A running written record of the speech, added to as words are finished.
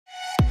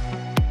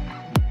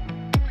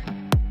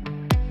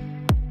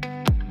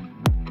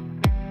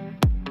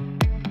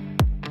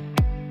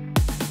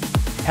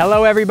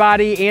Hello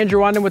everybody, Andrew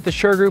Undon with the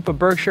Sure Group of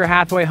Berkshire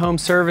Hathaway Home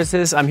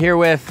Services. I'm here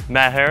with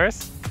Matt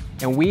Harris.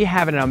 And we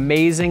have an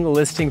amazing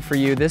listing for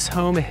you. This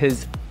home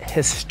is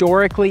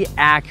historically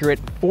accurate,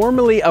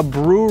 formerly a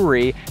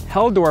brewery,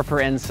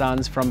 Helldorfer &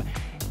 Sons, from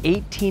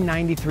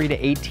 1893 to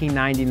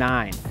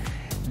 1899.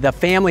 The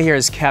family here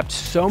has kept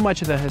so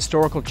much of the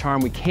historical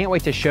charm. We can't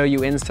wait to show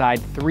you inside.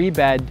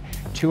 3-bed,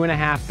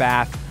 2.5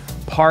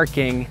 bath,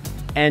 parking,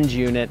 end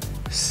unit,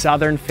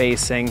 southern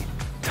facing,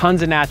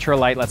 tons of natural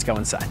light. Let's go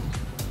inside.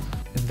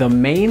 The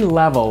main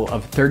level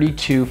of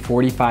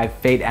 3245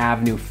 Fait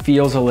Avenue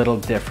feels a little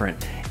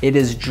different. It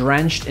is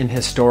drenched in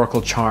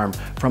historical charm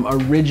from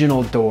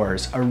original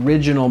doors,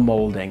 original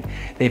molding.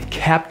 They've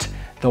kept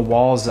the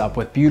walls up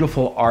with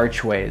beautiful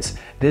archways.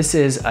 This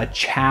is a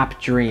chap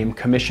dream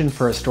commissioned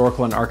for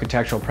historical and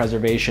architectural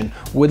preservation.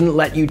 Wouldn't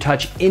let you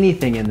touch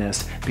anything in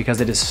this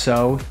because it is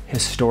so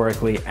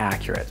historically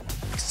accurate.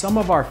 Some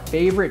of our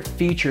favorite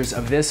features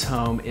of this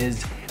home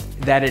is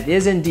that it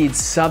is indeed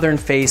southern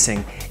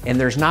facing, and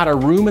there's not a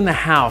room in the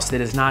house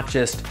that is not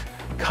just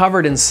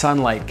covered in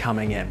sunlight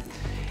coming in.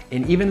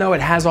 And even though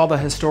it has all the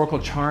historical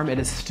charm, it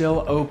is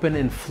still open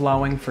and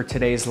flowing for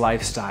today's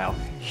lifestyle.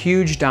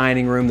 Huge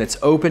dining room that's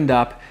opened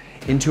up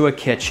into a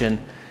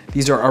kitchen.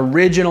 These are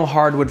original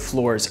hardwood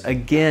floors.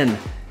 Again,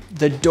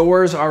 the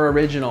doors are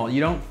original.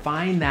 You don't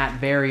find that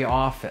very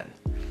often.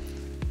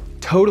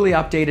 Totally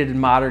updated and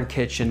modern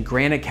kitchen,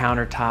 granite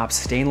countertops,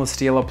 stainless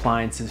steel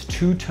appliances,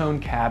 two-tone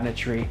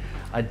cabinetry,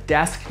 a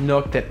desk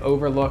nook that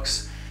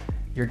overlooks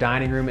your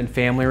dining room and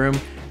family room,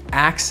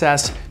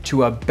 access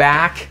to a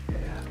back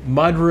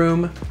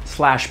mudroom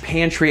 /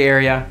 pantry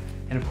area,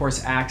 and of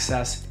course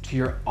access to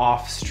your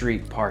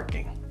off-street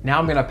parking. Now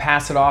I'm gonna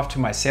pass it off to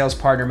my sales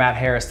partner, Matt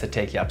Harris, to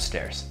take you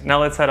upstairs.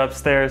 Now let's head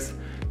upstairs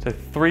to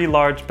 3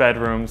 large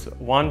bedrooms,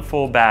 1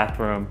 full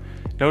bathroom.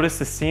 Notice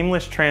the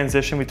seamless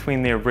transition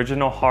between the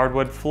original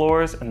hardwood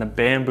floors and the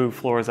bamboo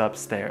floors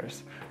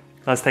upstairs.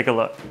 Let's take a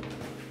look.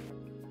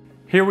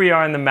 Here we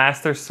are in the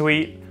master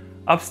suite.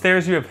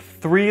 Upstairs you have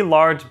 3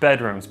 large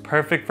bedrooms,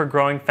 perfect for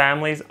growing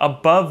families,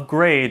 above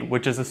grade,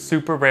 which is a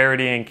super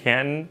rarity in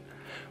Canton.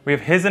 We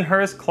have his and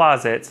hers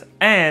closets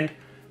and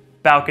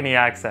balcony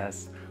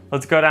access.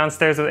 Let's go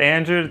downstairs with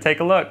Andrew to take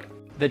a look.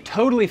 The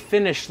totally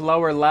finished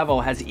lower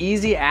level has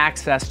easy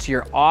access to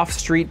your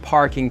off-street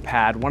parking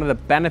pad. One of the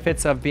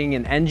benefits of being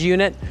an end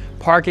unit,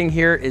 parking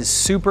here is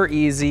super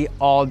easy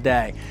all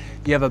day.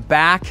 You have a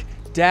back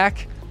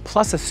deck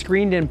plus a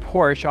screened-in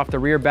porch off the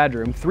rear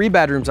bedroom, 3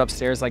 bedrooms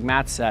upstairs like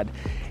Matt said.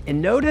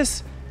 And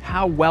notice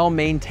how well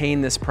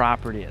maintained this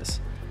property is.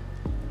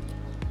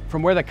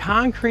 From where the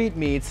concrete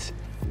meets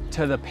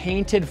to the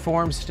painted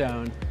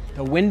formstone,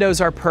 the windows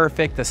are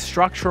perfect, the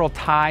structural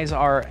ties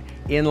are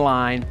in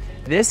line.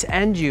 This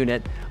end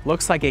unit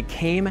looks like it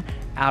came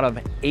out of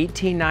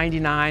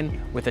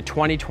 1899 with a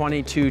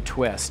 2022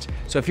 twist.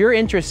 So if you're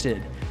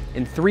interested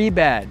in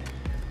 3-bed,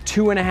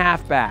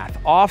 2.5 bath,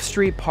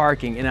 off-street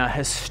parking in a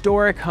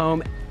historic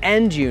home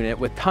end unit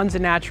with tons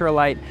of natural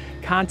light,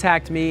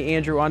 contact me,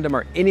 Andrew Undon,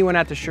 or anyone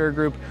at the Sure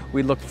Group.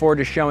 We look forward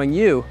to showing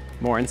you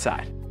more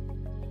inside.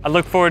 I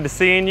look forward to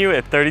seeing you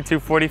at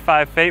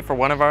 3245 Fait for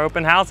one of our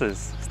open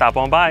houses. Stop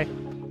on by.